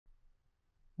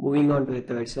Moving on to the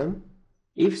third sum.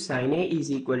 If sin A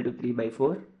is equal to 3 by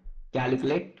 4,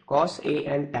 calculate cos A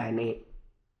and tan A.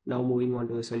 Now moving on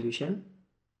to the solution.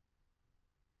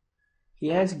 He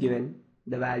has given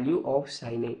the value of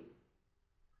sin A,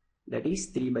 that is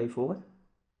 3 by 4,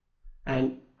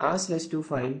 and asked us to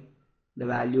find the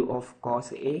value of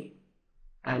cos A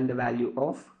and the value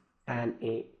of tan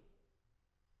A.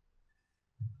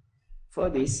 For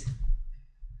this,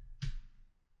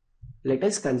 let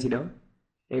us consider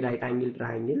a right angle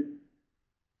triangle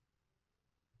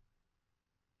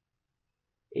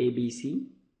ABC,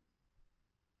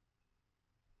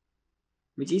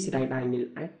 which is right angle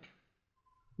at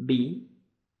B,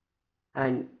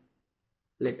 and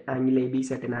let angle AB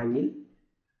set an angle,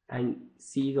 and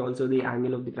C is also the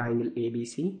angle of the triangle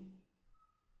ABC.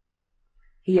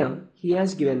 Here he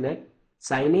has given that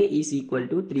sin A is equal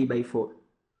to 3 by 4,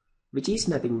 which is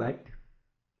nothing but,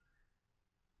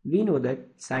 we know that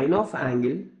sine of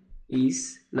angle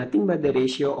is nothing but the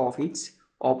ratio of its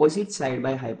opposite side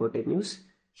by hypotenuse.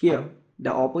 Here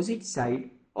the opposite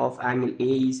side of angle A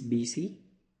is BC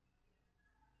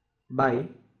by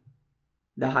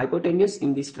the hypotenuse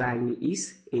in this triangle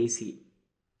is AC.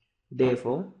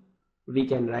 Therefore, we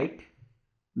can write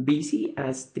BC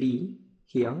as 3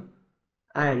 here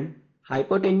and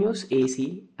hypotenuse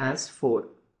AC as 4.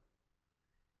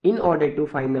 In order to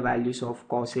find the values of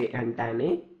cos A and tan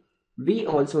A, we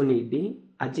also need the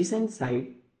adjacent side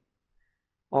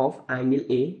of angle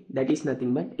A, that is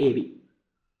nothing but AB.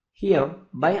 Here,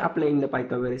 by applying the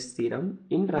Pythagoras theorem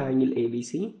in triangle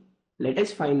ABC, let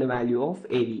us find the value of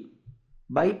AB.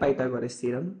 By Pythagoras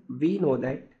theorem, we know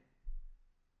that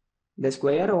the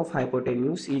square of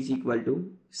hypotenuse is equal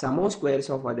to sum of squares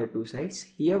of other two sides.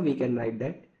 Here we can write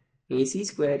that AC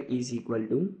square is equal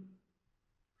to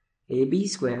AB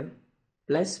square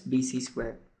plus BC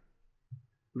square,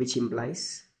 which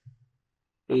implies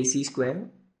AC square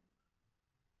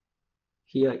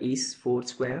here is 4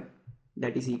 square,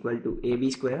 that is equal to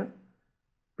AB square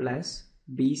plus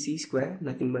BC square,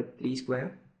 nothing but 3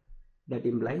 square, that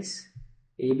implies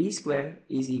AB square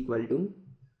is equal to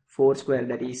 4 square,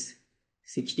 that is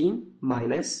 16,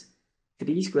 minus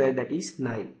 3 square, that is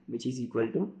 9, which is equal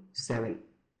to 7,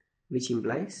 which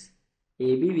implies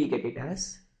AB we get it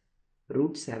as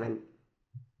root 7.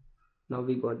 Now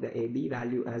we got the AB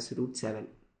value as root 7.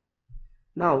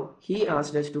 Now he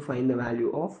asked us to find the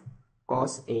value of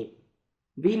cos A.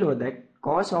 We know that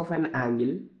cos of an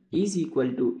angle is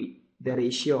equal to the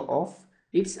ratio of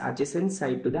its adjacent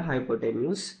side to the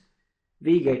hypotenuse.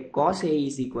 We get cos A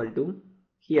is equal to,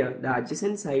 here the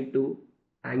adjacent side to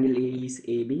angle A is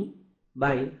AB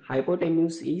by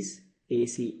hypotenuse is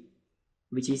AC,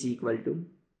 which is equal to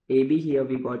AB, here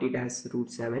we got it as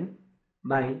root 7,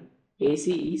 by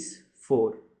AC is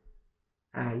 4.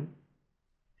 And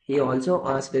he also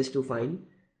asked us to find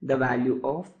the value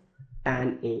of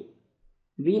tan A.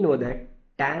 We know that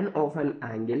tan of an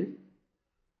angle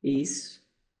is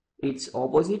its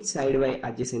opposite side by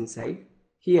adjacent side.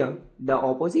 Here the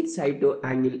opposite side to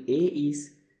angle A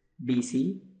is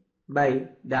BC by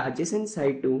the adjacent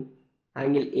side to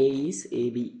angle A is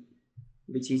AB,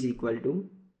 which is equal to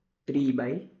 3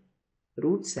 by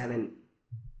root 7.